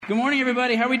Good morning,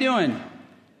 everybody. How are we doing?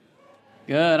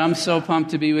 Good. I'm so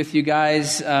pumped to be with you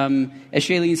guys. As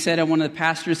Shailene said, I'm one of the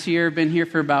pastors here. I've been here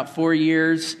for about 4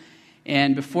 years.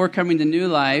 And before coming to New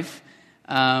Life,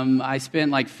 I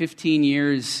spent like 15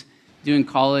 years doing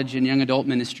college and young adult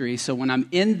ministry. So when I'm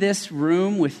in this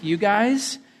room with you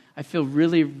guys, I feel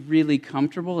really, really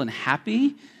comfortable and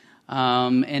happy.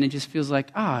 And it just feels like,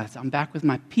 I'm back with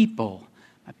my people.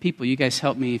 My people, you guys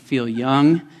help me feel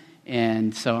young.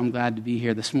 And so I'm glad to be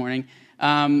here this morning.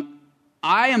 I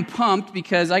am pumped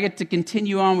because I get to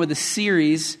continue on with a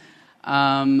series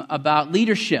about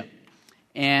leadership.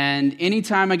 And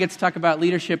anytime I get to talk about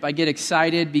leadership, I get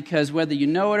excited because whether you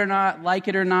know it or not, like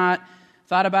it or not,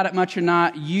 thought about it much or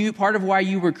not, part of why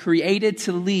you were created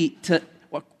to live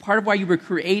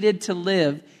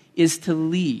is to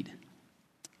lead.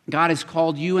 God has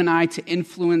called you and I to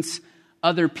influence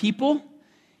other people.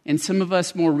 And some of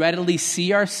us more readily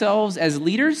see ourselves as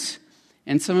leaders.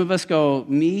 And some of us go,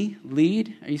 me,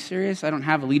 lead? Are you serious? I don't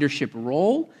have a leadership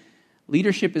role.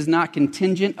 Leadership is not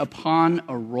contingent upon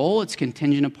a role. It's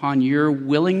contingent upon your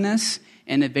willingness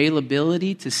and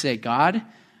availability to say, God,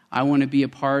 I want to be a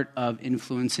part of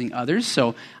influencing others.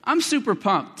 So I'm super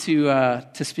pumped to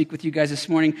speak with you guys this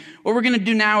morning. What we're going to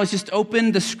do now is just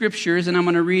open the scriptures, and I'm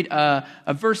going to read a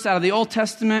verse out of the Old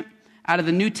Testament, out of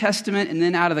the New Testament, and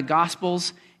then out of the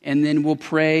Gospels. And then we'll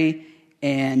pray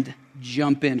and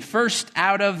jump in. First,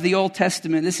 out of the Old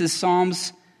Testament, this is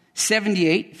Psalms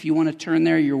 78. If you want to turn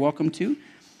there, you're welcome to.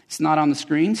 It's not on the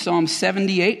screen. Psalm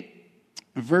 78,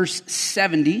 verse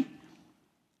 70.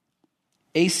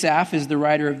 Asaph is the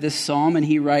writer of this psalm, and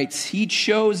he writes, "He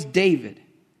chose David,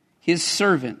 his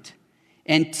servant,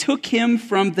 and took him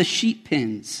from the sheep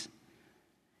pens."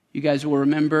 You guys will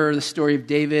remember the story of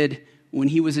David when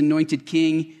he was anointed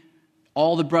king.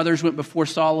 All the brothers went before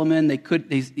Solomon.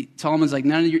 Solomon's like,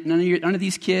 none of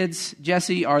these kids,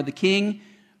 Jesse, are the king.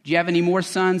 Do you have any more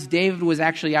sons? David was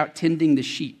actually out tending the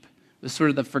sheep. It was sort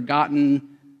of the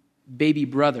forgotten baby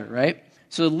brother, right?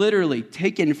 So literally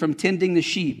taken from tending the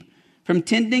sheep. From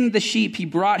tending the sheep, he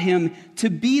brought him to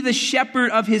be the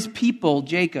shepherd of his people,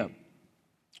 Jacob,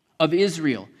 of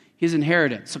Israel, his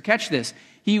inheritance. So catch this.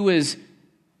 He was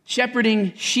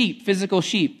shepherding sheep, physical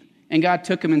sheep, and God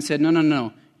took him and said,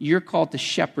 no. You're called to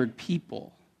shepherd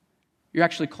people. You're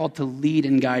actually called to lead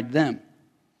and guide them.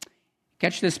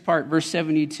 Catch this part, verse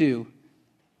 72.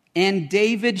 And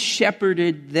David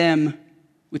shepherded them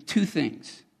with two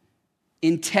things: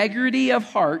 integrity of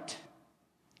heart,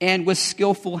 and with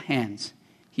skillful hands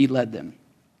he led them.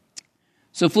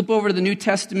 So flip over to the New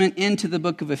Testament into the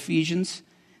book of Ephesians.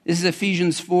 This is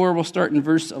Ephesians 4. We'll start in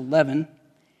verse 11.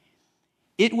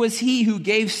 It was he who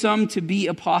gave some to be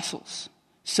apostles,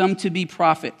 some to be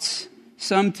prophets,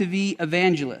 some to be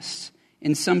evangelists,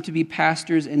 and some to be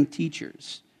pastors and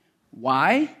teachers.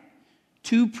 Why?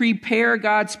 To prepare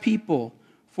God's people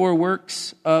for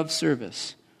works of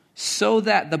service, so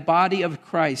that the body of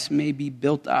Christ may be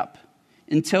built up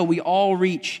until we all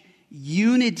reach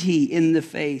unity in the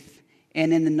faith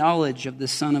and in the knowledge of the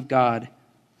Son of God,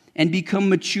 and become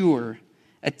mature,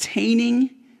 attaining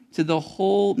to the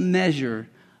whole measure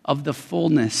of the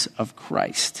fullness of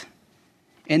Christ.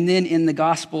 And then in the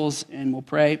Gospels, and we'll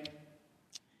pray,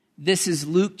 this is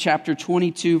Luke chapter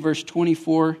 22, verse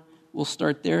 24. We'll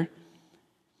start there.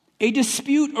 A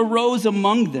dispute arose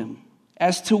among them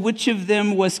as to which of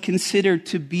them was considered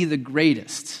to be the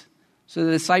greatest. So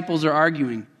the disciples are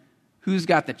arguing, who's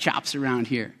got the chops around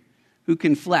here? Who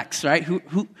can flex, right?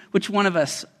 Which one of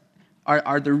us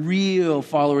are the real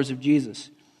followers of Jesus?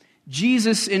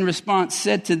 Jesus, in response,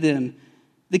 said to them,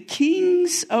 the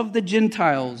kings of the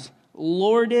Gentiles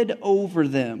lorded over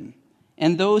them,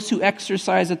 and those who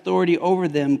exercise authority over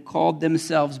them called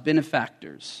themselves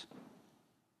benefactors.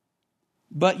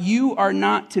 But you are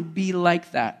not to be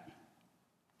like that.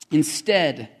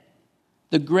 Instead,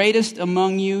 the greatest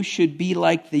among you should be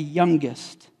like the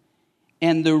youngest,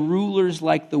 and the rulers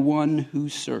like the one who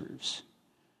serves.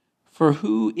 For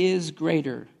who is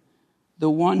greater, the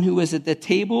one who is at the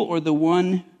table or the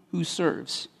one who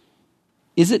serves?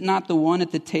 Is it not the one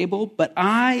at the table? But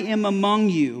I am among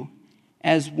you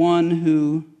as one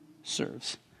who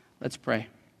serves. Let's pray.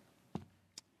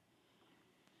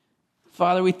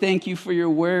 Father, we thank you for your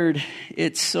word.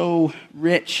 It's so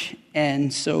rich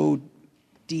and so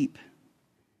deep.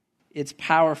 It's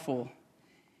powerful.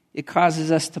 It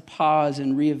causes us to pause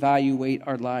and reevaluate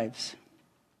our lives.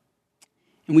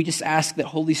 And we just ask that,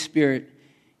 Holy Spirit,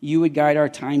 you would guide our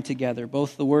time together,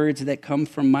 both the words that come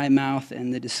from my mouth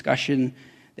and the discussion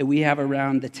that we have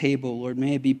around the table. Lord,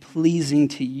 may it be pleasing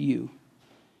to you.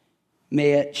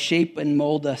 May it shape and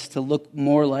mold us to look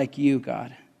more like you,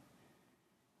 God.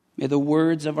 May the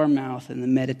words of our mouth and the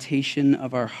meditation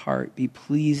of our heart be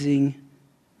pleasing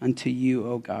unto you,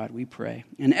 O God, we pray.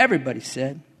 And everybody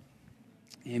said,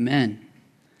 amen.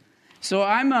 So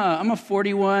I'm a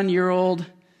 41-year-old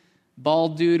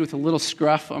bald dude with a little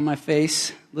scruff on my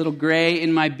face, a little gray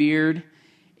in my beard.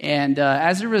 And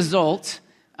as a result,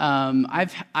 I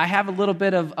have a little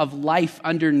bit of life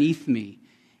underneath me.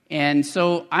 And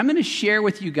so I'm going to share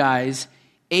with you guys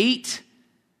 8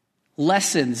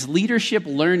 lessons, leadership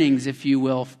learnings, if you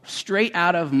will, straight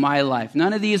out of my life.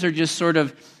 None of these are just sort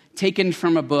of taken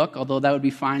from a book, although that would be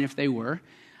fine if they were.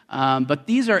 But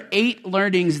these are 8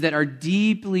 learnings that are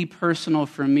deeply personal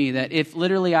for me, that if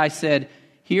literally I said,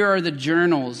 here are the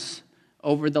journals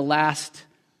over the last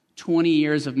 20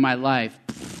 years of my life,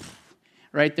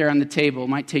 right there on the table, it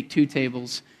might take 2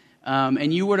 tables,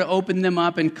 and you were to open them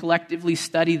up and collectively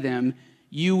study them,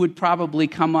 you would probably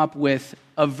come up with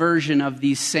a version of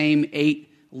these same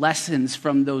 8 lessons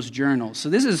from those journals. So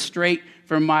this is straight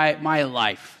from my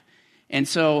life. And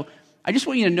so I just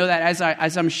want you to know that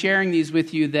as I'm sharing these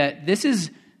with you, that this is,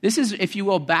 if you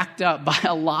will, backed up by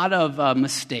a lot of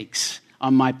mistakes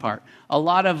on my part. A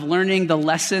lot of learning the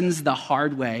lessons the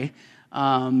hard way.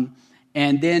 And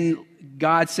then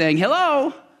God saying,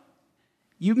 hello,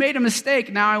 you made a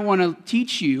mistake. Now I want to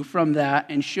teach you from that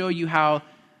and show you how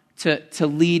to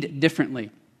lead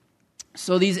differently.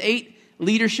 So these 8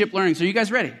 leadership learnings. Are you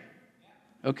guys ready?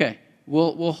 Okay.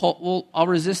 I'll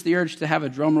resist the urge to have a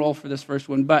drum roll for this first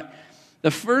one. But the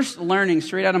first learning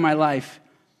straight out of my life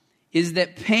is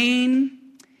that pain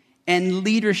and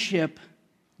leadership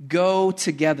go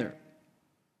together.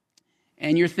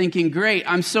 And you're thinking, great,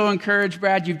 I'm so encouraged,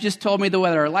 Brad. You've just told me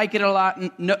whether I like it a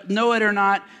lot, know it or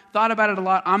not, thought about it a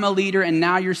lot. I'm a leader, and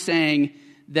now you're saying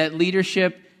that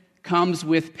leadership comes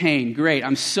with pain. Great,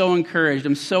 I'm so encouraged.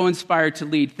 I'm so inspired to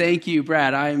lead. Thank you,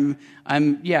 Brad.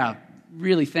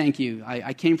 Really thank you.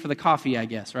 I came for the coffee, I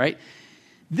guess, right?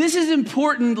 This is an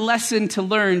important lesson to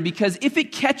learn because if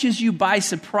it catches you by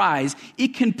surprise,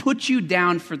 it can put you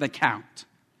down for the count.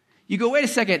 You go, wait a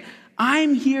second,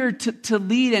 I'm here to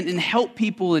lead and help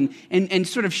people and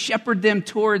sort of shepherd them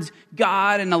towards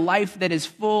God and a life that is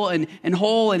full and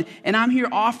whole. And I'm here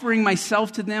offering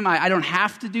myself to them. I don't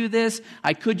have to do this.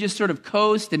 I could just sort of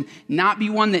coast and not be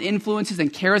one that influences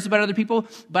and cares about other people.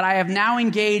 But I have now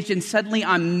engaged and suddenly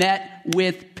I'm met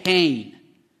with pain.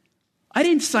 I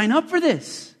didn't sign up for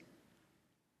this.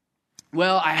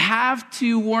 Well, I have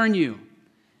to warn you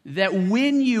that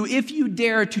if you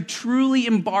dare to truly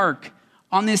embark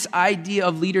on this idea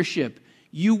of leadership,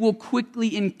 you will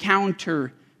quickly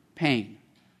encounter pain.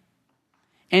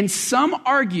 And some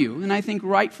argue, and I think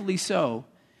rightfully so,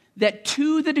 that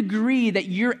to the degree that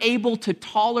you're able to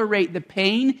tolerate the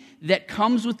pain that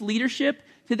comes with leadership,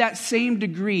 to that same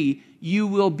degree, you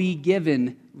will be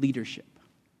given leadership.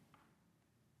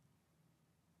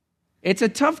 It's a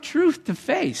tough truth to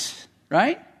face,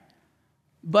 right?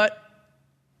 But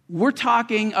we're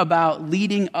talking about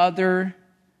leading other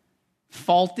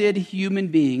faulted human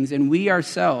beings, and we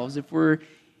ourselves, if we're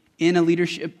in a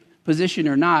leadership position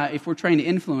or not, if we're trying to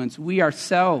influence, we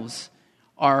ourselves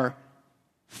are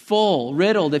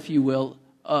riddled, if you will,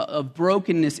 of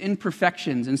brokenness,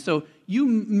 imperfections. And so you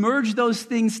merge those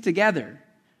things together,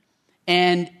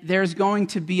 and there's going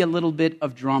to be a little bit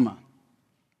of drama.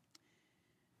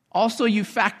 Also, you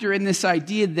factor in this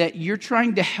idea that you're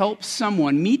trying to help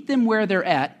someone, meet them where they're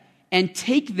at, and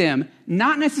take them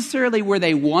not necessarily where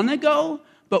they want to go,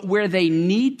 but where they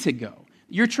need to go.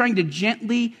 You're trying to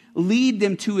gently lead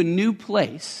them to a new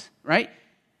place, right?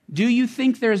 Do you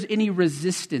think there's any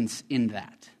resistance in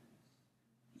that?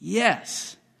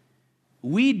 Yes.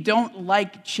 We don't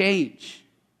like change.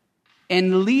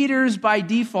 And leaders by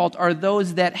default are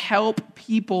those that help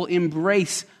people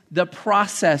embrace the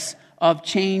process of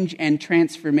change and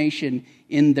transformation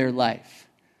in their life.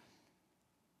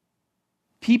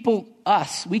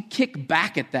 We kick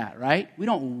back at that, right? We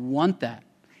don't want that.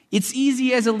 It's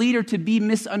easy as a leader to be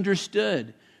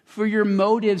misunderstood, for your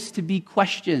motives to be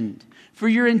questioned, for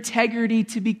your integrity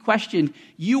to be questioned.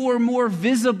 You are more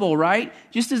visible, right?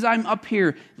 Just as I'm up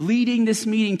here leading this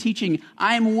meeting, teaching,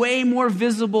 I am way more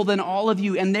visible than all of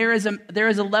you, and there is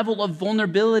a level of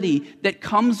vulnerability that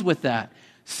comes with that.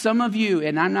 Some of you,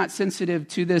 and I'm not sensitive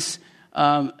to this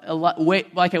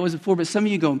like I was before, but some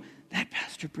of you go, that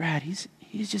Pastor Brad, he's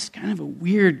just kind of a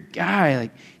weird guy.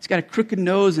 Like, he's got a crooked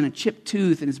nose and a chipped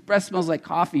tooth, and his breath smells like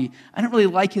coffee. I don't really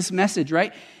like his message,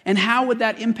 right? And how would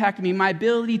that impact me? My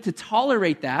ability to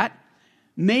tolerate that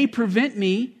may prevent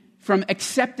me from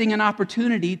accepting an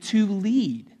opportunity to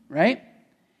lead, right?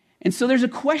 And so there's a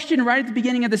question right at the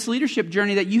beginning of this leadership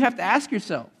journey that you have to ask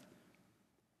yourself.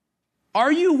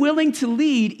 Are you willing to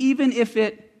lead even if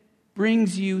it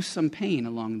brings you some pain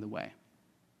along the way?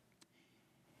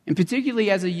 And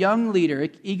particularly as a young leader,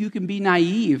 you can be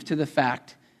naive to the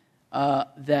fact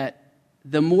that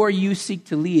the more you seek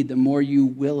to lead, the more you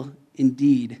will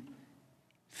indeed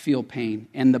feel pain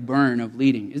and the burn of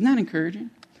leading. Isn't that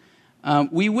encouraging?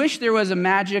 We wish there was a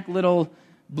magic little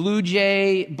Blue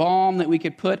Jay balm that we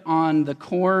could put on the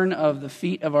corn of the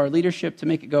feet of our leadership to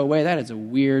make it go away. That is a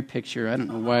weird picture. I don't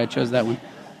know why I chose that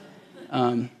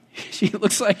one. She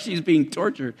looks like she's being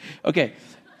tortured. Okay.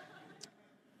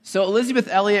 So Elisabeth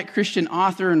Elliot, Christian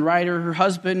author and writer, her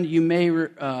husband, you may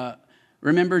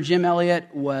remember Jim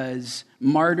Elliot was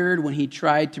martyred when he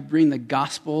tried to bring the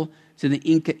gospel to the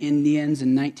Inca Indians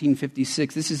in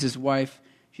 1956. This is his wife.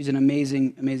 She's an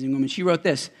amazing, amazing woman. She wrote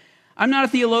this: I'm not a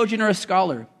theologian or a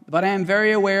scholar, but I am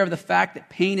very aware of the fact that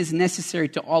pain is necessary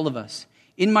to all of us.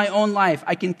 In my own life,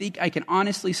 I can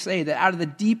honestly say that out of the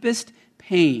deepest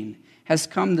pain has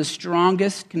come the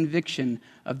strongest conviction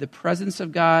of the presence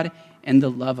of God and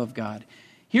the love of God.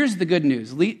 Here's the good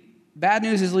news. Bad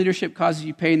news is leadership causes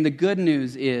you pain. The good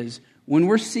news is when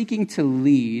we're seeking to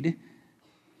lead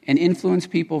and influence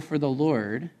people for the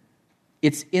Lord,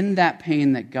 it's in that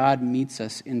pain that God meets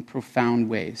us in profound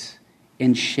ways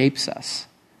and shapes us.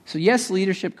 So yes,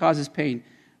 leadership causes pain,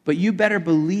 but you better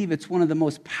believe it's one of the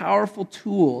most powerful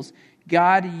tools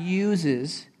God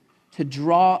uses to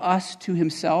draw us to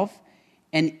himself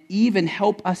and even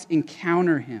help us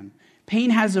encounter him.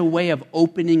 Pain has a way of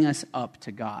opening us up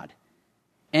to God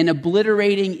and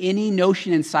obliterating any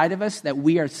notion inside of us that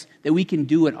we can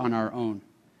do it on our own.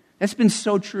 That's been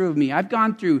so true of me. I've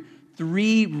gone through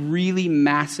 3 really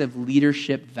massive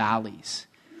leadership valleys.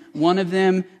 One of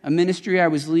them, a ministry I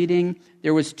was leading,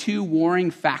 there was 2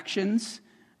 warring factions,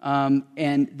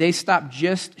 and they stopped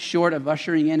just short of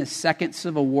ushering in a second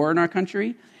civil war in our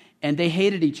country, and they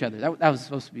hated each other. That was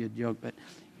supposed to be a joke, but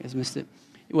you guys missed it.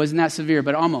 It wasn't that severe,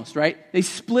 but almost, right? They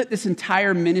split this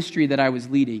entire ministry that I was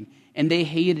leading, and they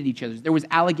hated each other. There was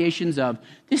allegations of,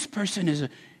 this person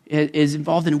is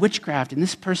involved in witchcraft, and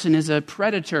this person is a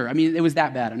predator. I mean, it was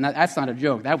that bad. That's not a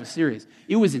joke. That was serious.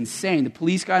 It was insane. The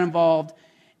police got involved,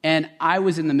 and I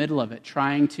was in the middle of it,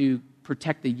 trying to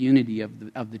protect the unity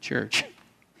of the church.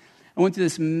 I went through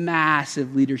this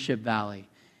massive leadership valley,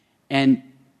 and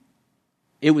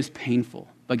it was painful.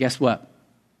 But guess what?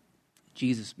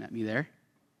 Jesus met me there,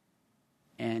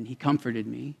 and he comforted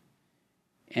me,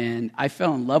 and I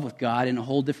fell in love with God in a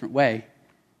whole different way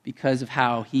because of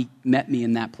how he met me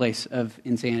in that place of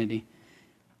insanity.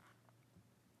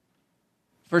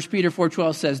 1 Peter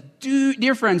 4:12 says,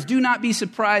 Dear friends, do not be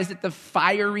surprised at the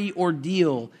fiery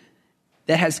ordeal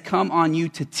that has come on you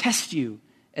to test you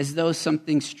as though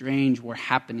something strange were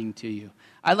happening to you.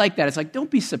 I like that. It's like, don't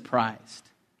be surprised.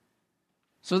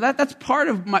 So that's part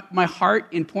of my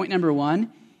heart in point number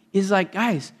 1 is like,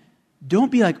 guys,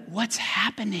 don't be like, what's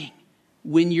happening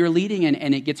when you're leading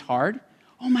and it gets hard?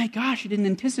 Oh my gosh, I didn't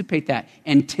anticipate that.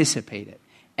 Anticipate it.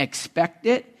 Expect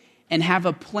it and have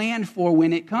a plan for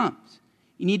when it comes.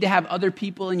 You need to have other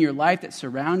people in your life that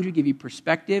surround you, give you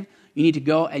perspective. You need to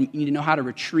go and you need to know how to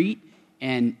retreat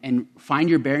and find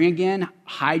your bearing again.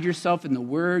 Hide yourself in the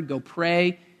Word. Go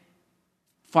pray.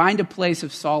 Find a place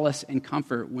of solace and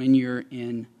comfort when you're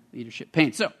in leadership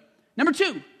pain. So, number 2.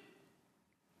 You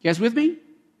guys with me?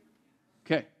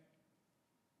 Okay.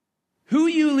 Who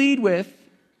you lead with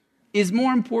is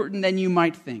more important than you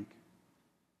might think.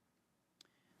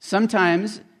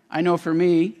 Sometimes, I know for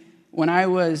me, when I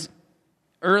was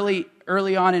early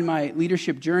on in my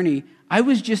leadership journey, I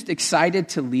was just excited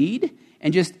to lead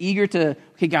and just eager to,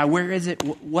 okay, God, where is it?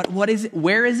 What is it?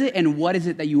 Where is it? And what is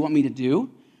it that you want me to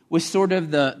do? Was sort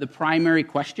of the primary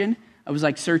question. I was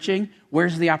like searching,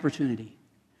 where's the opportunity?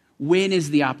 When is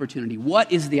the opportunity?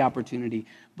 What is the opportunity?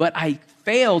 But I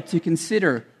failed to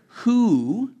consider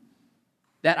who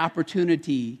that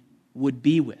opportunity would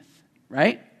be with,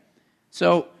 right?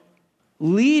 So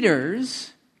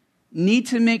leaders need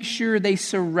to make sure they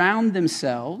surround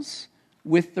themselves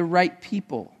with the right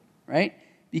people, right?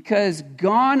 Because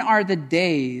gone are the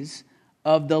days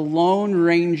of the Lone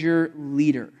Ranger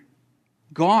leader.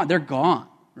 Gone, they're gone,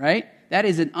 right? That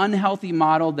is an unhealthy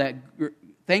model that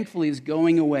thankfully is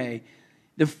going away.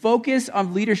 The focus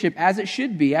of leadership, as it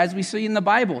should be, as we see in the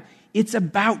Bible, it's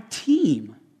about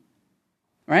team,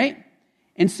 right?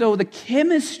 And so the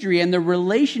chemistry and the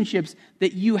relationships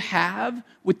that you have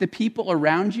with the people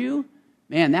around you,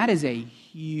 man, that is a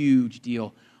huge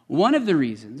deal. One of the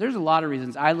reasons, there's a lot of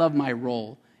reasons I love my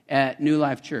role at New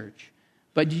Life Church,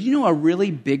 but did you know a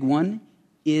really big one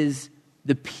is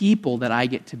the people that I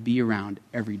get to be around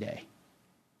every day,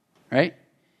 right?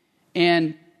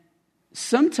 And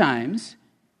sometimes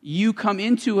you come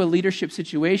into a leadership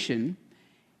situation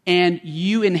and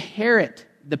you inherit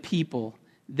the people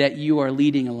that you are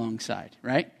leading alongside,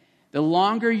 right? The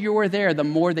longer you're there, the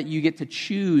more that you get to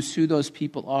choose who those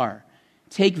people are.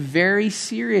 Take very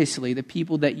seriously the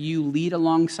people that you lead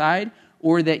alongside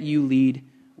or that you lead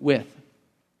with.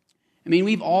 I mean,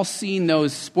 we've all seen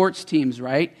those sports teams,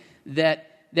 right,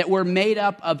 that were made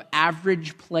up of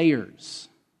average players.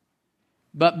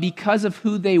 But because of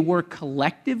who they were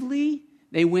collectively,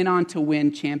 they went on to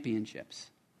win championships,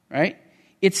 right?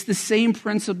 It's the same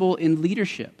principle in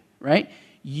leadership, right?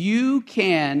 You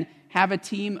can have a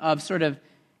team of sort of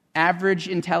average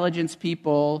intelligence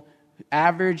people,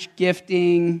 average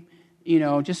gifting,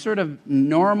 just sort of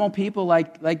normal people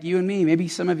like you and me. Maybe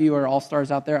some of you are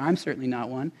all-stars out there. I'm certainly not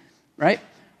one, right?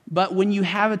 But when you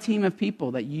have a team of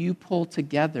people that you pull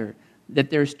together, that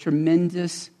there's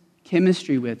tremendous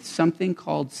chemistry with, something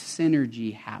called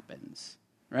synergy happens,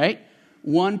 right?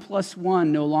 1 +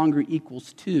 1 no longer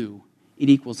equals 2. It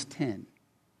equals 10.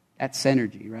 That's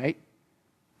synergy, right?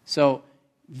 So,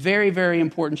 very, very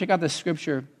important. Check out the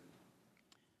scripture.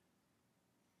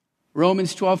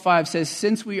 Romans 12:5 says,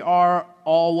 since we are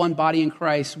all one body in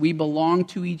Christ, we belong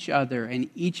to each other, and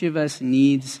each of us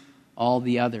needs all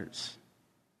the others.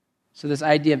 So this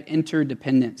idea of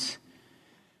interdependence.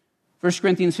 1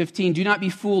 Corinthians 15, do not be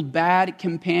fooled. Bad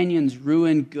companions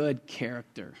ruin good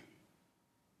character.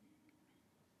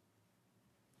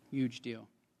 Huge deal.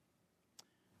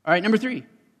 All right, number 3.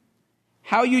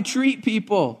 How you treat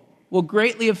people will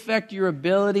greatly affect your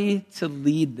ability to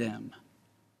lead them.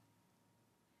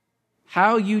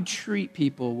 How you treat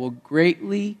people will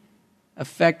greatly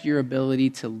affect your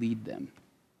ability to lead them.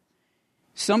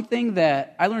 Something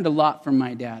that I learned a lot from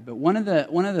my dad, but one of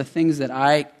the things that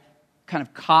I kind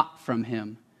of caught from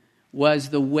him was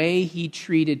the way he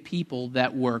treated people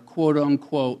that were, quote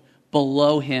unquote,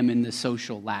 below him in the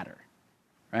social ladder,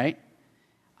 right?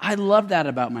 I love that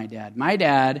about my dad. My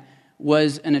dad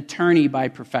was an attorney by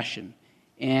profession,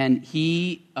 and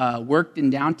he worked in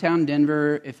downtown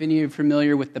Denver. If any of you are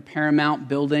familiar with the Paramount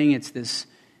building, it's this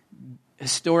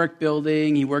historic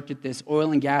building. He worked at this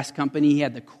oil and gas company. He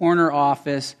had the corner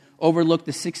office, overlooked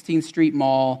the 16th Street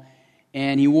Mall,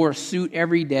 and he wore a suit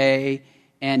every day.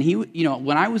 And he,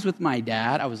 when I was with my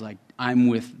dad, I was like, I'm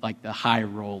with like the high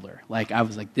roller. Like I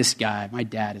was like, this guy, my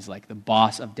dad is like the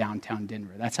boss of downtown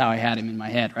Denver. That's how I had him in my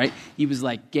head, right? He was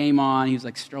like game on. He was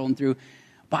like strolling through.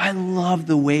 But I love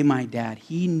the way my dad,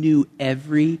 he knew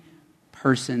every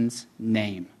person's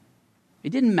name.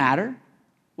 It didn't matter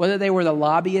whether they were the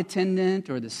lobby attendant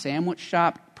or the sandwich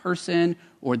shop person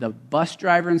or the bus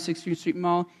driver in 16th Street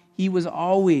Mall. He was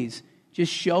always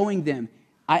just showing them,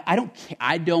 I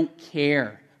don't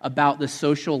care about the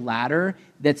social ladder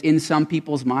that's in some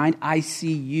people's mind. I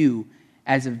see you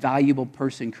as a valuable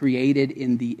person created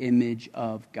in the image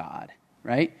of God,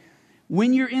 right?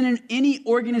 When you're in any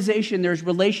organization, there's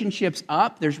relationships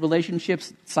up, there's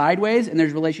relationships sideways, and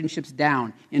there's relationships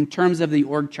down in terms of the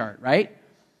org chart, right?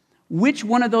 Which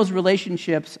one of those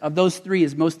relationships, of those 3,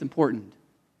 is most important?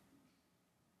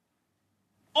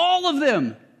 All of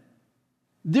them.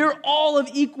 They're all of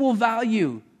equal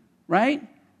value, right?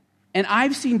 And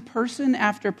I've seen person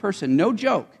after person, no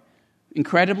joke,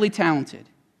 incredibly talented,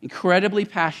 incredibly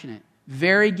passionate,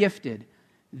 very gifted.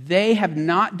 They have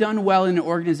not done well in an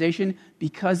organization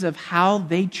because of how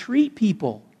they treat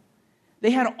people. They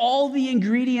had all the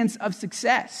ingredients of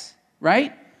success,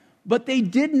 right? But they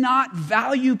did not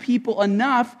value people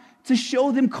enough to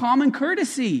show them common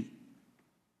courtesy.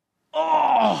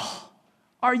 Oh,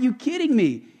 are you kidding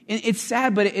me? It's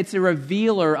sad, but it's a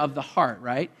revealer of the heart,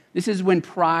 right? This is when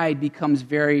pride becomes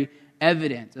very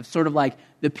evident, of sort of like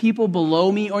the people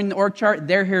below me on the org chart,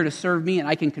 they're here to serve me and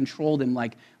I can control them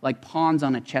like pawns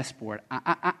on a chessboard.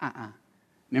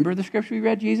 Remember the scripture we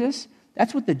read, Jesus?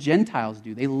 That's what the Gentiles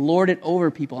do. They lord it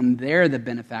over people and they're the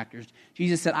benefactors.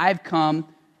 Jesus said, I've come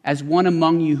as one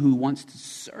among you who wants to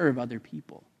serve other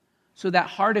people. So that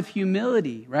heart of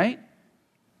humility, right?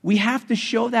 We have to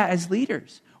show that as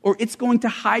leaders, or it's going to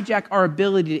hijack our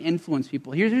ability to influence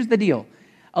people. Here's the deal.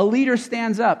 A leader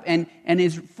stands up and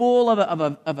is full of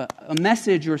a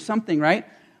message or something, right?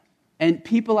 And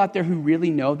people out there who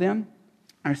really know them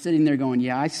are sitting there going,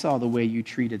 yeah, I saw the way you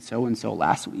treated so-and-so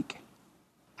last week.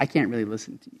 I can't really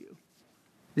listen to you.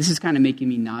 This is kind of making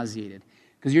me nauseated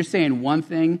because you're saying one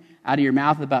thing out of your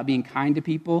mouth about being kind to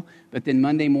people, but then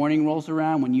Monday morning rolls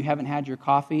around when you haven't had your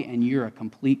coffee and you're a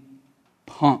complete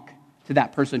punk to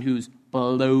that person who's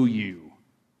below you,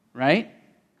 right?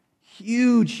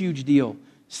 Huge, huge deal.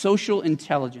 Social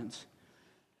intelligence.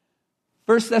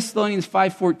 1 Thessalonians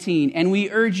 5:14, and we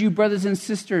urge you, brothers and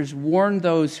sisters, warn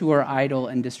those who are idle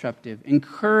and disruptive.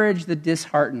 Encourage the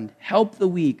disheartened. Help the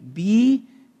weak. Be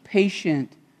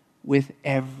patient with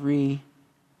everyone.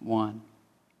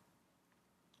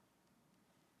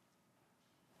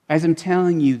 As I'm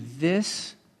telling you,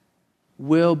 this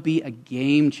will be a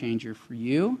game changer for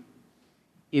you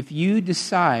if you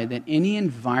decide that any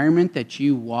environment that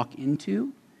you walk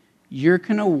into, you're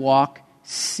going to walk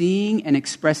seeing and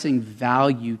expressing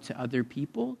value to other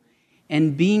people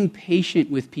and being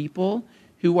patient with people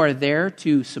who are there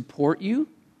to support you,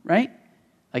 right?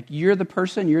 Like you're the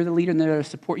person, you're the leader, and they're there to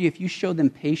support you. If you show them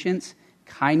patience,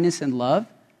 kindness, and love,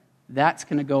 that's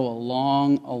going to go a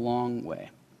long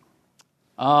way.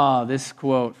 This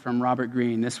quote from Robert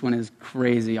Greene. This one is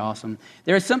crazy awesome.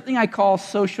 There is something I call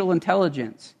social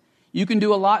intelligence. You can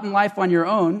do a lot in life on your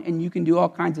own, and you can do all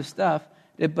kinds of stuff.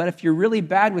 But if you're really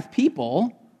bad with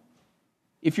people,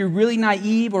 if you're really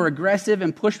naive or aggressive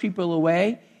and push people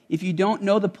away, if you don't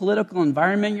know the political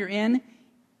environment you're in,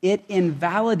 it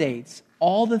invalidates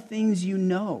all the things you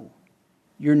know.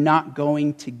 You're not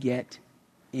going to get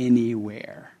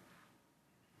anywhere.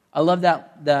 I love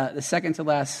that, the second to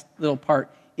last little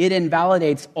part. It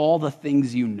invalidates all the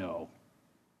things you know.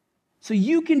 So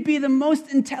you can be the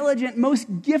most intelligent, most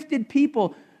gifted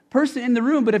person in the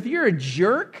room, but if you're a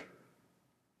jerk,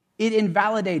 it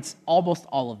invalidates almost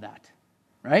all of that,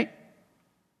 right?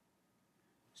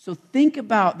 So think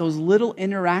about those little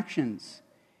interactions.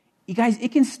 You guys,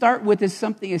 it can start with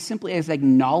something as simply as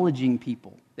acknowledging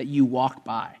people that you walk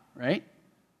by, right?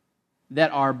 That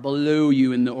are below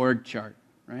you in the org chart,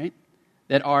 right?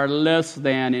 That are less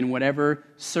than in whatever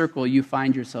circle you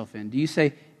find yourself in. Do you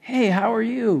say, hey, how are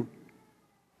you?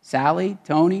 Sally,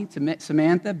 Tony,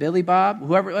 Samantha, Billy Bob,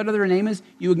 whatever their name is,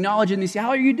 you acknowledge them and you say, how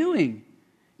are you doing?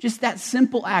 Just that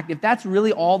simple act. If that's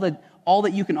really all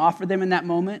that you can offer them in that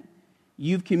moment,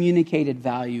 you've communicated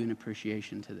value and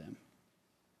appreciation to them.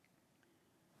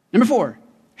 Number 4,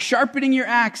 sharpening your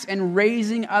axe and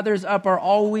raising others up are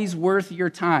always worth your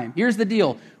time. Here's the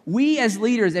deal. We as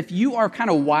leaders, if you are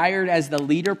kind of wired as the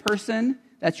leader person,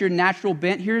 that's your natural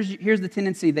bent, here's the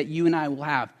tendency that you and I will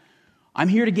have. I'm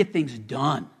here to get things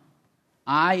done.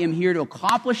 I am here to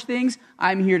accomplish things.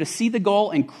 I'm here to see the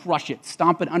goal and crush it,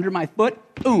 stomp it under my foot,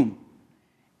 boom.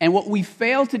 And what we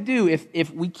fail to do,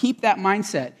 if we keep that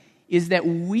mindset, is that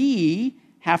we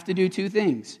have to do 2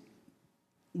 things.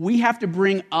 We have to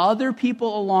bring other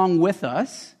people along with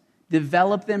us,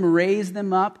 develop them, raise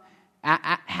them up,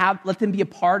 let them be a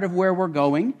part of where we're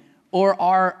going, or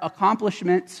our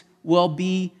accomplishments will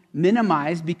be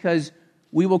minimized because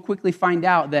we will quickly find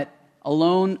out that a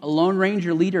lone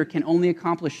ranger leader can only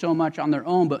accomplish so much on their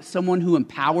own, but someone who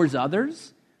empowers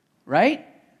others, right?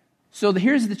 So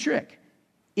here's the trick.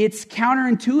 It's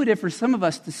counterintuitive for some of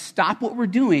us to stop what we're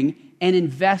doing and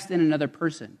invest in another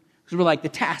person. Because we're like, the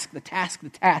task.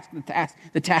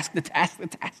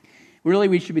 Really,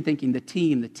 we should be thinking the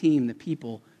team, the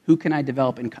people. Who can I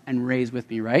develop and raise with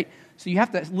me, right? So you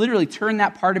have to literally turn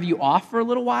that part of you off for a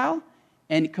little while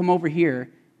and come over here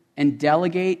and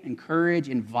delegate, encourage,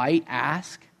 invite,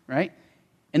 ask, right?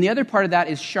 And the other part of that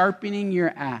is sharpening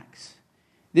your axe.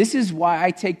 This is why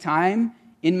I take time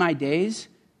in my days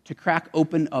to crack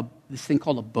open this thing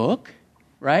called a book,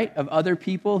 right, of other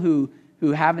people who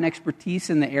have an expertise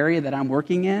in the area that I'm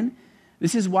working in.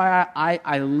 This is why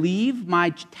I leave my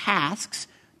tasks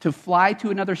to fly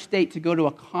to another state to go to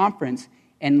a conference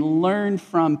and learn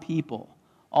from people.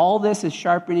 All this is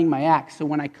sharpening my axe. So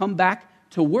when I come back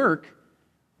to work,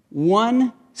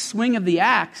 one swing of the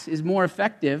axe is more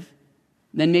effective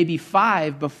than maybe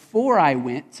 5 before I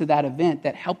went to that event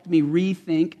that helped me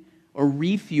rethink or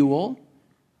refuel.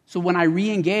 So when I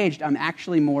re-engaged, I'm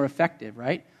actually more effective,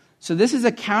 right? So this is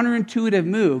a counterintuitive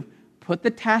move. Put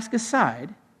the task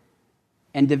aside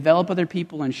and develop other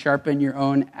people and sharpen your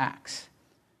own axe.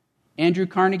 Andrew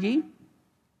Carnegie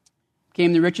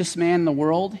became the richest man in the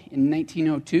world in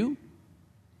 1902.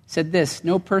 Said this,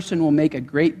 no person will make a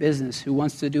great business who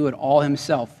wants to do it all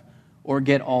himself or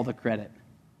get all the credit.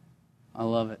 I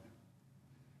love it.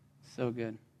 So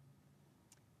good.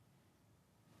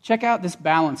 Check out this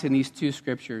balance in these 2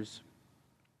 scriptures.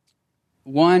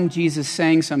 One, Jesus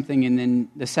saying something, and then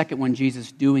the second one,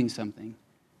 Jesus doing something.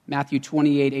 Matthew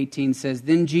 28:18 says,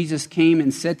 then Jesus came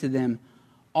and said to them,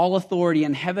 all authority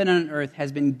in heaven and on earth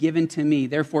has been given to me.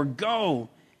 Therefore, go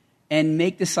and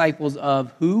make disciples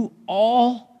of who?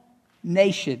 All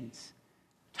nations.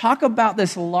 Talk about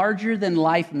this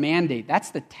larger-than-life mandate.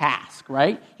 That's the task,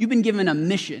 right? You've been given a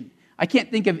mission. I can't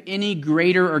think of any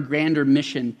greater or grander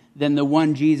mission than the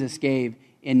one Jesus gave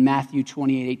in Matthew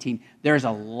 28:18. There's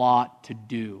a lot to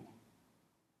do.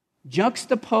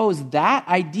 Juxtapose that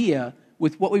idea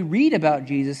with what we read about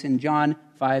Jesus in John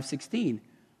 5:16.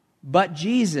 But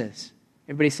Jesus,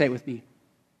 everybody say it with me,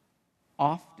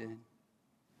 often.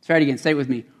 Let's try it again. Say it with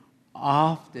me.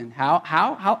 Often. How?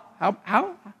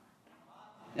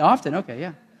 Often, okay,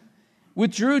 yeah.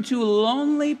 Withdrew to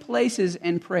lonely places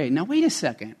and prayed. Now, wait a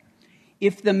second.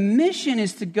 If the mission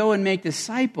is to go and make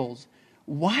disciples,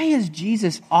 why is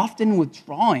Jesus often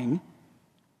withdrawing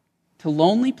to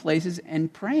lonely places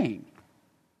and praying?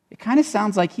 It kind of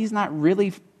sounds like he's not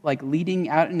really like leading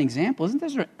out an example. Isn't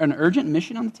there an urgent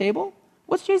mission on the table?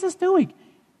 What's Jesus doing?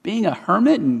 Being a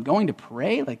hermit and going to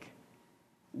pray? Like,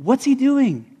 what's he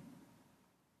doing?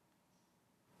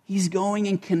 He's going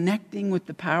and connecting with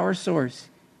the power source.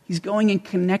 He's going and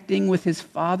connecting with his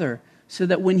Father so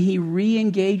that when he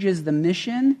re-engages the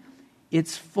mission,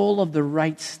 it's full of the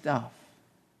right stuff.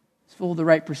 It's full of the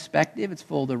right perspective. It's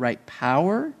full of the right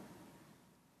power.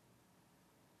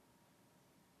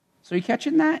 So are you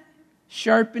catching that?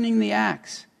 Sharpening the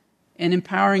axe and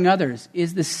empowering others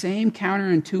is the same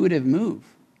counterintuitive move.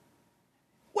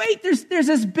 Wait, there's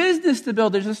this business to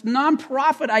build. There's this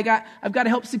nonprofit I've got to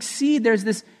help succeed. There's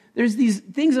these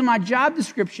things in my job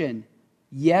description.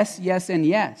 Yes, yes, and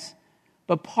yes.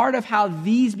 But part of how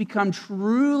these become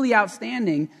truly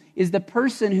outstanding is the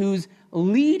person who's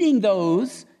leading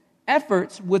those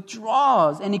efforts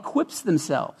withdraws and equips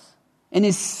themselves and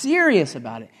is serious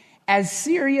about it. As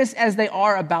serious as they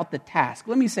are about the task.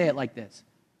 Let me say it like this.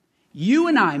 You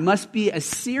and I must be as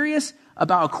serious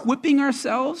about equipping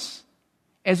ourselves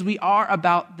as we are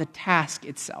about the task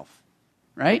itself.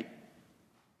 Right?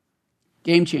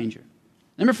 Game changer.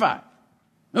 Number 5.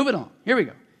 Moving on. Here we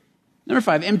go. Number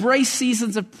 5. Embrace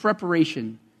seasons of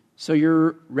preparation so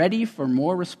you're ready for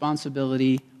more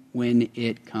responsibility when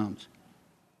it comes.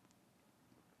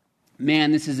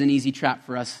 Man, this is an easy trap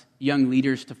for us young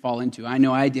leaders to fall into. I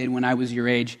know I did when I was your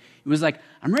age. It was like,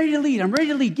 I'm ready to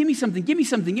lead. Give me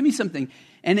something.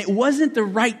 And it wasn't the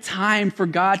right time for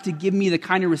God to give me the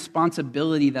kind of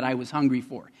responsibility that I was hungry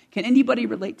for. Can anybody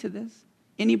relate to this?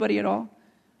 Anybody at all?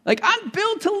 Like, I'm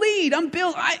built to lead.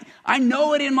 I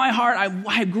know it in my heart.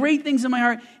 I have great things in my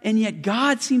heart. And yet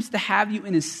God seems to have you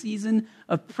in a season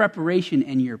of preparation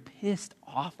and you're pissed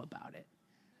off about it.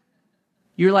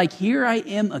 You're like, here I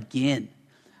am again.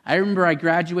 I remember I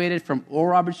graduated from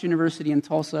Oral Roberts University in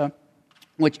Tulsa,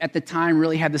 which at the time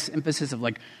really had this emphasis of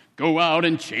like, go out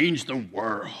and change the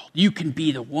world. You can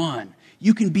be the one.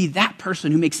 You can be that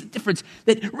person who makes a difference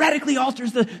that radically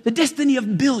alters the destiny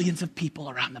of billions of people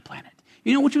around the planet.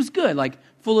 You know, which was good, like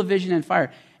full of vision and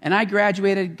fire. And I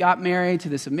graduated, got married to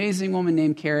this amazing woman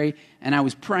named Carrie, and I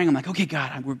was praying. I'm like, okay,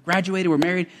 God, we're graduated, we're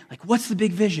married. Like, what's the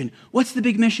big vision? What's the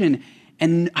big mission?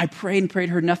 And I prayed,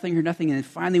 heard nothing. And then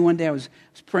finally one day I was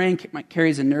praying.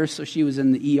 Carrie's a nurse, so she was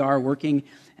in the ER working.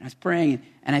 And I was praying,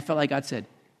 and I felt like God said,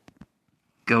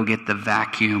 go get the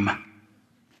vacuum.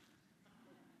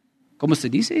 ¿Cómo se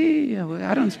dice?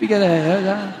 I don't speak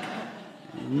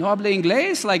no hablo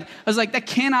inglés. Like, I was like, that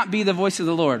cannot be the voice of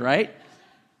the Lord, right?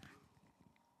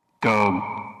 Go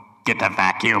get the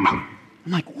vacuum.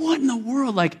 I'm like, what in the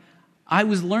world? Like, I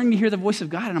was learning to hear the voice of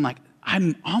God, and I'm like,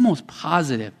 I'm almost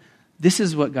positive this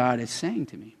is what God is saying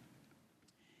to me.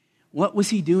 What was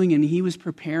he doing? And he was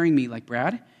preparing me like,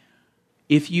 Brad,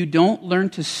 if you don't learn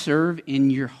to serve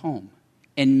in your home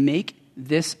and make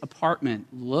this apartment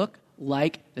look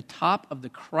like the top of the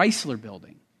Chrysler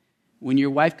building when your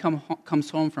wife comes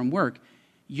home from work,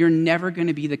 you're never going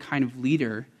to be the kind of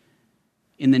leader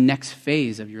in the next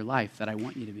phase of your life that I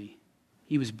want you to be.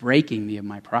 He was breaking me of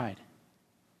my pride.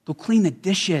 Go clean the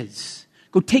dishes.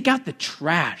 Go take out the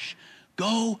trash.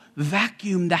 Go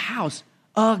vacuum the house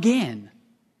again.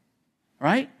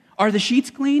 Right? Are the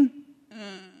sheets clean?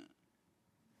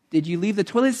 Did you leave the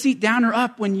toilet seat down or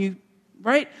up when you,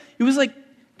 right? It was like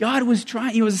God was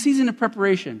trying. It was a season of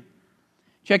preparation.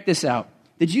 Check this out.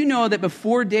 Did you know that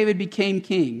before David became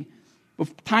king, the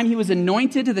time he was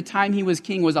anointed to the time he was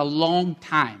king was a long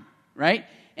time, right?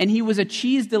 And he was a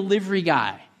cheese delivery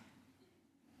guy.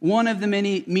 One of the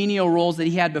many menial roles that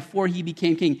he had before he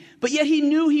became king. But yet he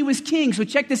knew he was king. So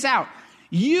check this out.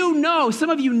 You know, some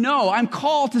of you know, I'm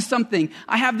called to something.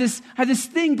 I have this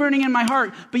thing burning in my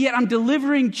heart, but yet I'm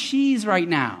delivering cheese right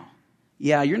now.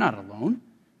 Yeah, you're not alone.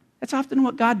 That's often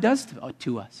what God does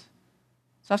to us.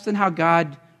 It's often how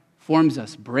God forms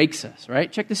us, breaks us,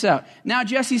 right? Check this out. Now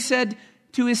Jesse said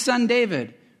to his son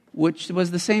David, which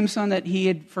was the same son that he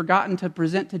had forgotten to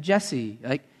present to Jesse,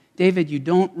 like, David, you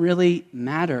don't really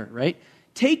matter, right?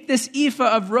 Take this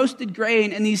ephah of roasted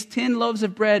grain and these 10 loaves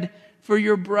of bread for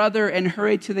your brother and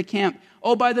hurry to the camp.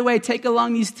 Oh, by the way, take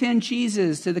along these 10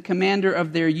 cheeses to the commander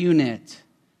of their unit.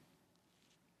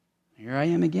 Here I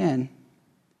am again.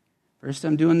 First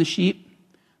I'm doing the sheep.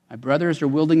 My brothers are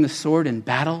wielding the sword in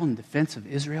battle in defense of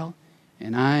Israel,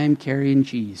 and I'm carrying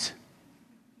cheese.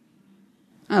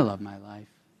 I love my life.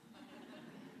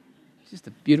 It's just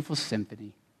a beautiful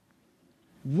symphony.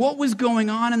 What was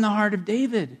going on in the heart of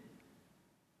David?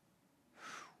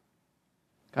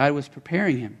 God was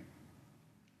preparing him.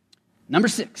 Number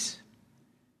 6,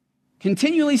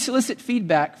 continually solicit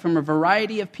feedback from a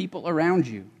variety of people around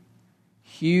you.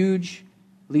 Huge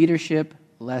leadership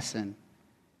lesson.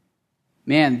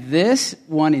 Man, this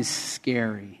one is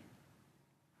scary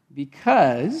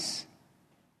because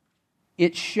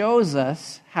it shows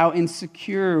us how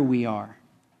insecure we are.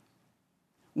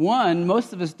 One,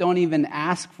 most of us don't even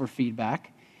ask for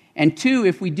feedback. And two,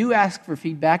 if we do ask for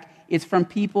feedback, it's from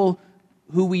people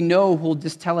who we know will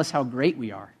just tell us how great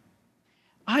we are.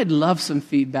 I'd love some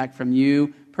feedback from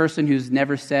you, person who's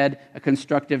never said a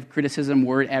constructive criticism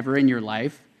word ever in your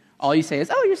life. All you say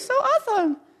is, "Oh, you're so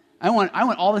awesome." I want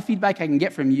all the feedback I can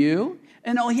get from you.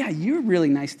 And, "Oh, yeah, you're really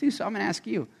nice too, so I'm going to ask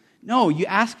you." No, you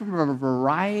ask from a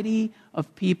variety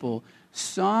of people.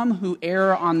 Some who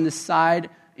err on the side,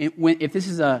 if this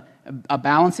is a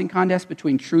balancing contest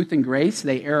between truth and grace,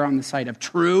 they err on the side of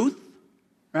truth,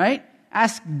 right?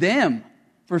 Ask them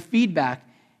for feedback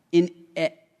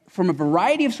from a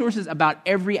variety of sources about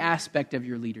every aspect of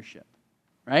your leadership,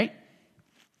 right?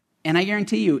 And I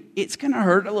guarantee you, it's going to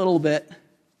hurt a little bit.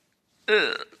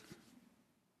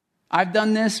 I've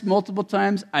done this multiple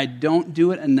times. I don't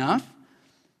do it enough.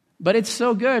 But it's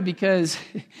so good because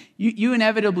you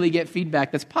inevitably get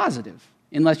feedback that's positive,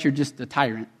 unless you're just a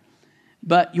tyrant.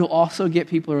 But you'll also get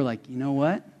people who are like, "You know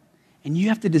what?" And you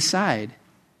have to decide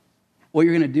what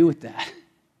you're going to do with that.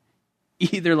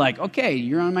 Either like, "Okay,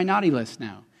 you're on my naughty list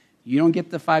now. You don't get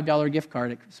the $5 gift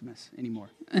card at Christmas anymore,"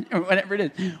 or whatever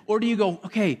it is. Or do you go,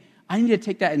 "Okay, I need to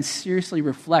take that and seriously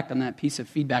reflect on that piece of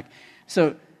feedback."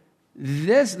 So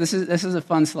this is a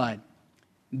fun slide.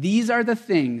 These are the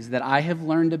things that I have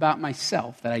learned about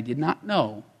myself that I did not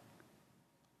know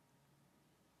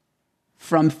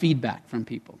from feedback from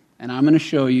people. And I'm going to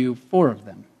show you 4 of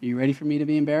them. Are you ready for me to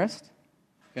be embarrassed?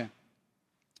 Okay.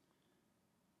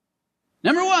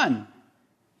 Number 1,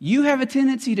 you have a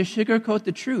tendency to sugarcoat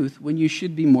the truth when you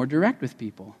should be more direct with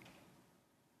people.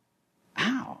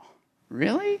 Ow.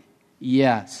 Really?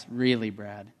 Yes, really,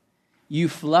 Brad. You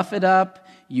fluff it up,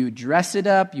 you dress it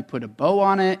up, you put a bow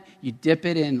on it, you dip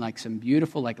it in like some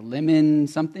beautiful like lemon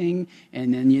something,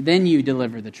 and then you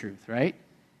deliver the truth, right?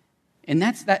 And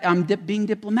that's that. I'm being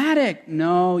diplomatic.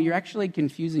 No, you're actually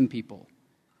confusing people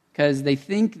because they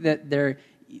think that they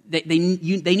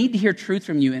need to hear truth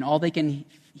from you, and all they can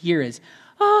hear is,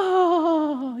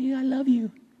 "Oh, yeah, I love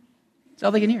you." That's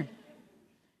all they can hear.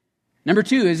 Number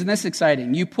 2, isn't this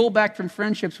exciting? You pull back from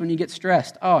friendships when you get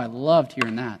stressed. Oh, I loved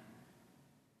hearing that.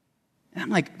 And I'm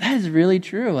like, that is really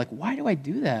true. Like, why do I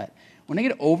do that? When I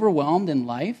get overwhelmed in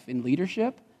life, in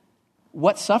leadership,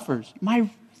 what suffers? My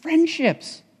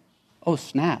friendships. Oh,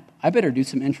 snap. I better do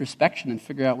some introspection and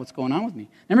figure out what's going on with me.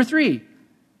 Number 3,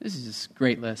 this is just a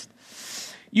great list.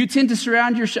 You tend to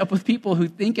surround yourself with people who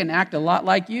think and act a lot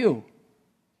like you.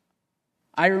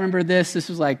 I remember this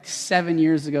was like 7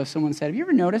 years ago. Someone said, "Have you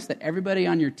ever noticed that everybody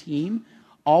on your team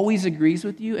always agrees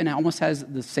with you and almost has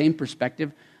the same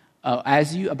perspective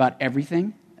as you about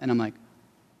everything?" And I'm like,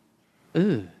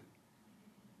 ugh,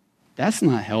 that's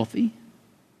not healthy.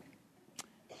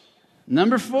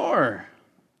 Number 4,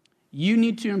 you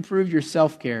need to improve your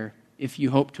self-care if you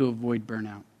hope to avoid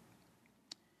burnout.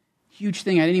 Huge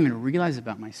thing I didn't even realize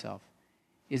about myself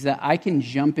is that I can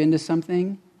jump into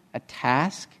something, a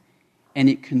task, and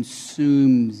it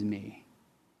consumes me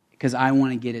because I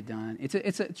want to get it done.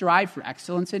 It's a drive for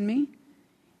excellence in me.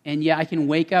 And yeah, I can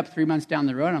wake up 3 months down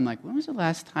the road and I'm like, when was the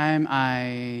last time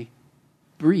I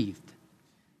breathed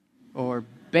or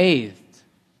bathed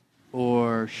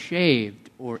or shaved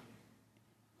or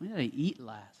when did I eat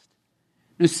last?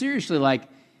 No, seriously, like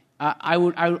I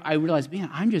realized, man,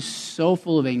 I'm just so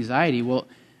full of anxiety. Well,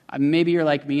 maybe you're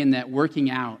like me in that working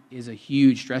out is a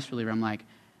huge stress reliever. I'm like,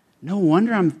 no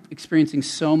wonder I'm experiencing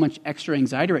so much extra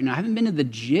anxiety right now. I haven't been to the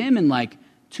gym in like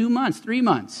 2 months, 3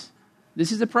 months.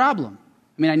 This is a problem.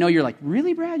 I mean, I know you're like,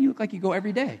 really, Brad? You look like you go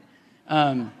every day.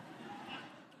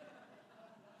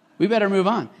 We better move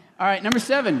on. All right, number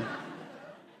 7.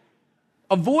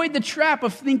 Avoid the trap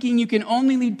of thinking you can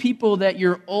only lead people that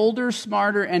you're older,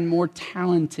 smarter, and more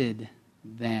talented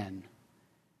than.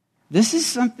 This is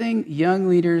something young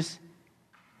leaders,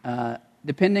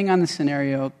 depending on the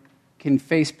scenario, can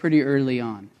face pretty early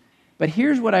on. But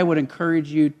here's what I would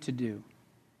encourage you to do.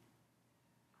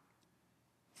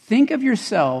 Think of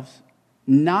yourselves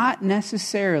not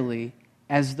necessarily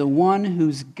as the one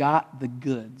who's got the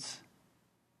goods,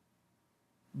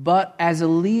 but as a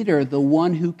leader, the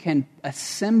one who can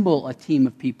assemble a team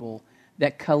of people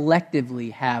that collectively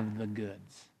have the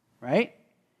goods, right?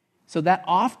 So that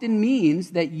often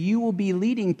means that you will be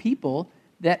leading people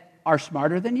that are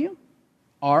smarter than you,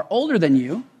 are older than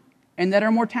you, and that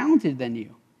are more talented than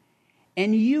you.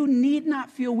 And you need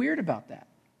not feel weird about that.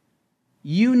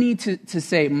 You need to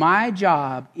say, my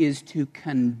job is to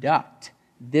conduct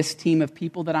this team of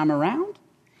people that I'm around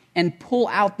and pull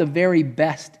out the very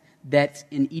best that's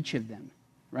in each of them,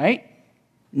 right?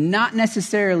 Not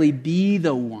necessarily be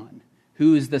the one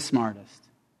who's the smartest,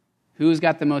 who's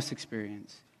got the most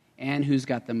experience, and who's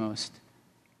got the most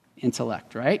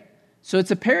intellect, right? So it's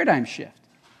a paradigm shift.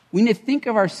 We need to think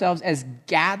of ourselves as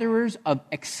gatherers of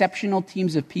exceptional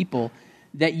teams of people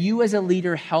that you as a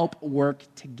leader help work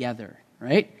together,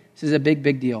 right? This is a big,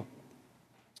 big deal.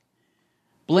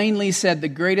 Blaine Lee said, the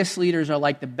greatest leaders are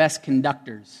like the best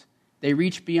conductors. They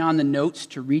reach beyond the notes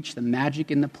to reach the magic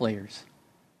in the players.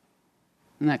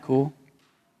 Isn't that cool?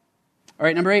 All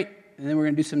right, number 8, and then we're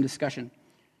going to do some discussion.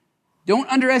 Don't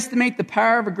underestimate the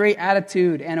power of a great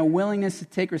attitude and a willingness to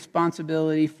take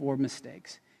responsibility for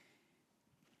mistakes.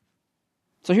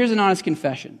 So here's an honest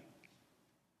confession.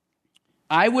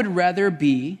 I would rather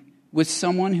be with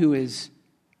someone who is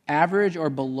average or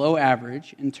below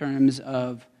average in terms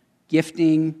of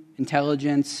gifting,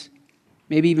 intelligence,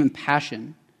 maybe even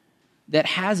passion, that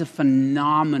has a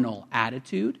phenomenal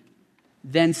attitude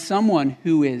than someone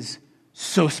who is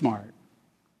so smart,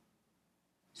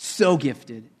 so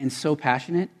gifted, and so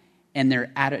passionate, and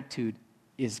their attitude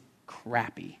is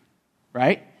crappy,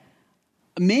 right?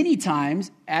 Many times,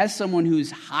 as someone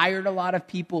who's hired a lot of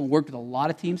people and worked with a lot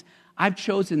of teams, I've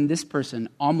chosen this person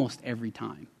almost every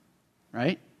time,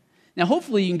 right? Now,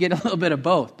 hopefully you can get a little bit of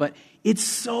both, but it's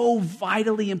so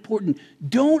vitally important.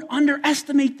 Don't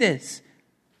underestimate this.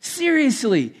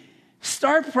 Seriously,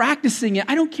 start practicing it.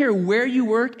 I don't care where you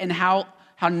work and how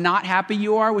not happy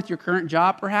you are with your current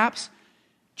job, perhaps.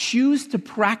 Choose to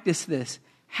practice this.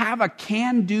 Have a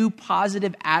can-do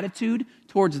positive attitude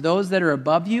towards those that are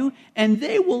above you, and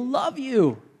they will love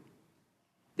you.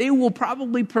 They will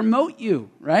probably promote you,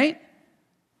 right?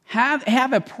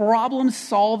 Have a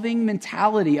problem-solving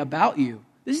mentality about you.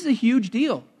 This is a huge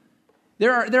deal.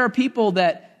 There are people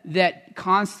that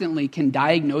constantly can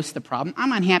diagnose the problem.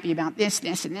 I'm unhappy about this,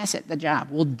 and this at the job.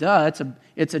 Well, duh,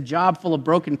 it's a job full of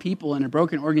broken people in a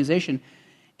broken organization.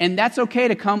 And that's okay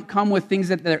to come with things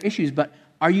that are issues, but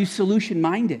are you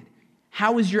solution-minded?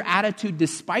 How is your attitude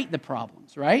despite the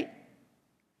problems, right?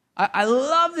 I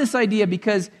love this idea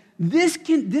because this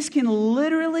can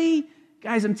literally,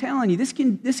 guys, I'm telling you, this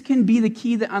can be the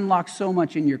key that unlocks so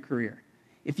much in your career.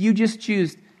 If you just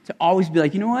choose to always be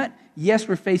like, you know what? Yes,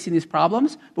 we're facing these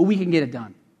problems, but we can get it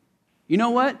done. You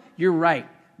know what? You're right.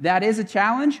 That is a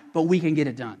challenge, but we can get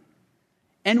it done.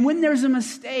 And when there's a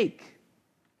mistake,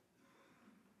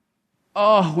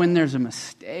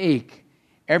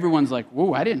 everyone's like,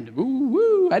 whoa, I didn't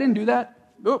do that.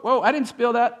 Whoa, I didn't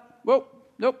spill that. Whoa,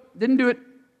 nope, didn't do it.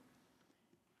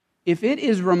 If it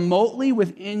is remotely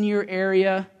within your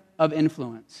area of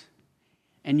influence,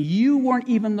 and you weren't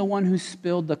even the one who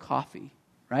spilled the coffee,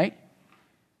 right?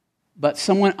 But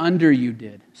someone under you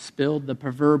did, spilled the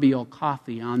proverbial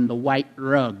coffee on the white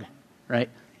rug, right?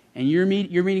 And you're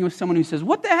meeting with someone who says,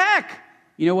 what the heck?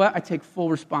 You know what? I take full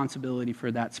responsibility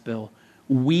for that spill.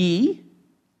 We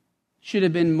should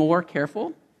have been more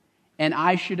careful, and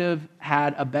I should have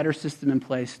had a better system in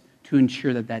place to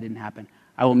ensure that didn't happen.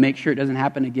 I will make sure it doesn't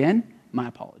happen again. My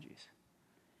apologies.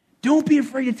 Don't be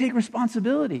afraid to take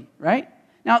responsibility, right?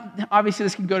 Now, obviously,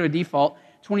 this could go to a default.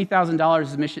 $20,000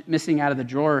 is missing out of the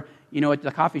drawer, at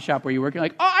the coffee shop where you work. You're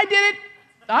like, oh, I did it.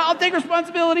 I'll take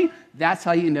responsibility. That's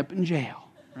how you end up in jail,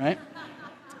 right?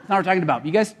 That's not what we're talking about.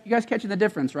 You guys catching the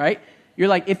difference, right? You're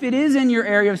like, if it is in your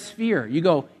area of sphere, you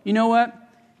go, you know what?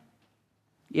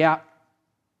 Yeah,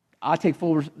 I'll take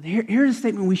full. Here's a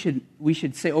statement we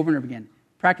should say over and over again.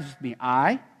 Practice with me.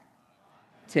 I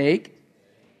take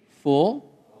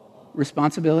full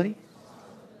responsibility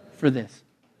for this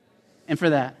and for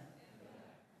that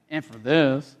and for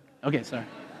this. Okay, sorry.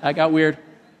 That got weird.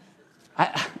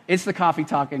 It's the coffee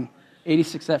talking.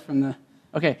 86 set from the...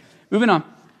 Okay, moving on.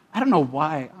 I don't know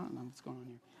why. I don't know what's going on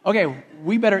here. Okay,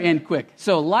 we better end quick.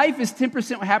 So life is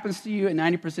 10% what happens to you and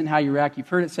 90% how you react. You've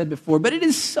heard it said before, but it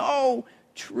is so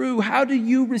true. How do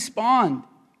you respond?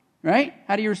 Right?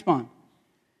 How do you respond?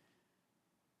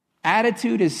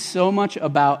 Attitude is so much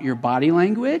about your body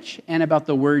language and about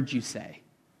the words you say,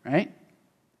 right?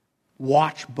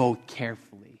 Watch both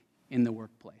carefully in the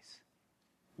workplace.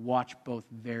 Watch both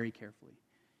very carefully.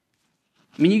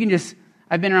 I mean,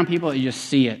 I've been around people that you just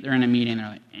see it. They're in a meeting, they're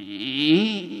like,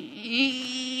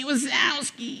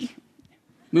 Wazowski.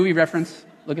 Movie reference.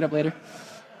 Look it up later.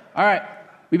 All right,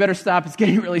 we better stop. It's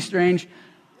getting really strange.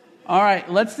 All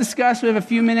right, let's discuss. We have a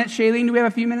few minutes. Shailene, do we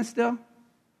have a few minutes still?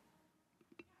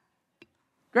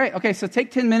 Great. Okay, so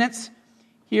take 10 minutes.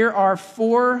 Here are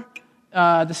 4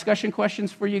 discussion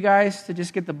questions for you guys to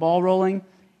just get the ball rolling.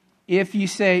 If you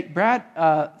say, Brad,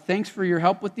 thanks for your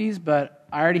help with these, but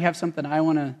I already have something I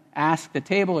want to ask the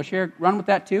table or share, run with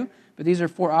that too. But these are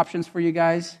 4 options for you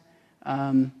guys.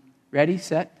 Ready,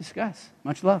 set, discuss.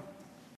 Much love.